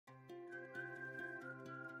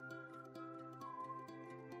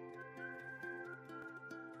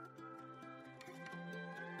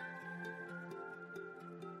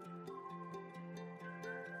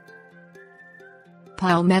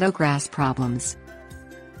Palmetto grass problems.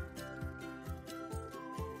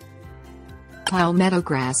 Palmetto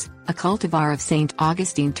grass, a cultivar of St.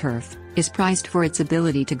 Augustine turf, is prized for its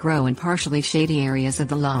ability to grow in partially shady areas of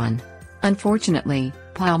the lawn. Unfortunately,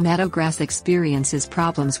 palmetto grass experiences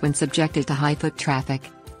problems when subjected to high foot traffic.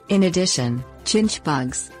 In addition, chinch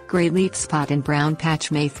bugs, gray leaf spot and brown patch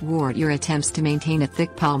may thwart your attempts to maintain a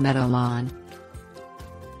thick palmetto lawn.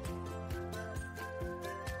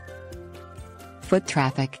 Foot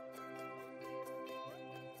traffic.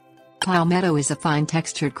 Palmetto is a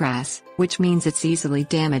fine-textured grass, which means it's easily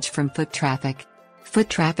damaged from foot traffic. Foot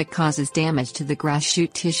traffic causes damage to the grass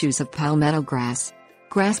shoot tissues of palmetto grass.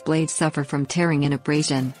 Grass blades suffer from tearing and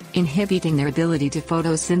abrasion, inhibiting their ability to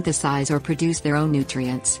photosynthesize or produce their own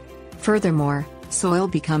nutrients. Furthermore, soil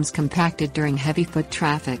becomes compacted during heavy foot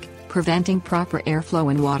traffic, preventing proper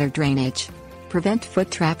airflow and water drainage. Prevent foot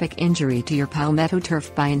traffic injury to your palmetto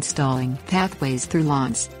turf by installing pathways through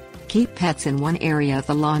lawns. Keep pets in one area of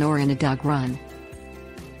the lawn or in a dug run.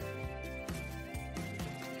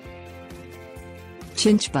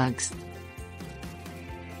 Chinch bugs.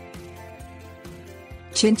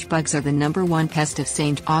 Chinch bugs are the #1 pest of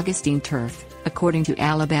St. Augustine turf, according to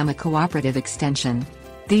Alabama Cooperative Extension.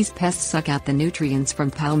 These pests suck out the nutrients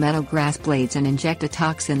from palmetto grass blades and inject a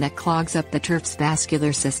toxin that clogs up the turf's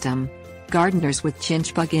vascular system. Gardeners with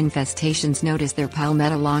chinch bug infestations notice their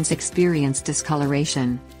palmetto lawns experience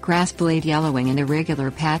discoloration, grass blade yellowing and irregular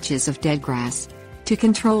patches of dead grass. To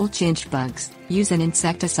control chinch bugs, use an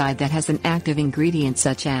insecticide that has an active ingredient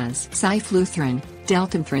such as cyfluthrin,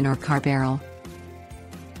 deltamethrin or carbaryl.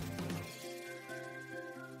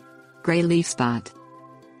 Gray leaf spot.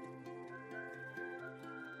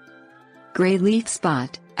 Gray leaf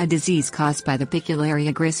spot, a disease caused by the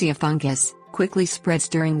Picularia griseae fungus, quickly spreads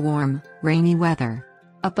during warm, rainy weather.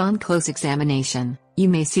 Upon close examination, you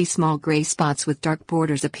may see small gray spots with dark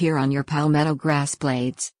borders appear on your palmetto grass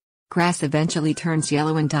blades. Grass eventually turns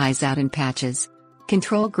yellow and dies out in patches.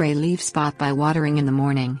 Control gray leaf spot by watering in the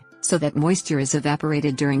morning, so that moisture is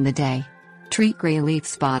evaporated during the day. Treat gray leaf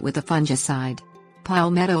spot with a fungicide.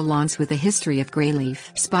 Palmetto lawns with a history of gray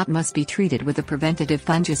leaf spot must be treated with a preventative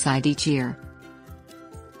fungicide each year.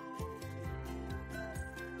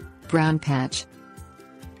 Brown patch.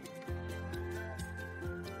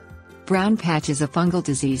 Brown patch is a fungal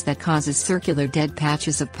disease that causes circular dead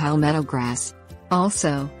patches of palmetto grass.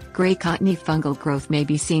 Also, gray cottony fungal growth may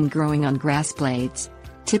be seen growing on grass blades.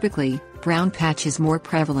 Typically, brown patch is more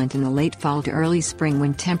prevalent in the late fall to early spring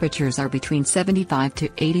when temperatures are between 75 to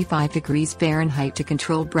 85 degrees Fahrenheit. To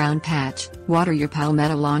control brown patch, water your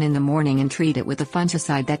palmetto lawn in the morning and treat it with a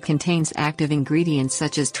fungicide that contains active ingredients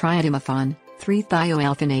such as triadomifon,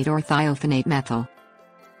 3-thioalphanate or thiophanate methyl.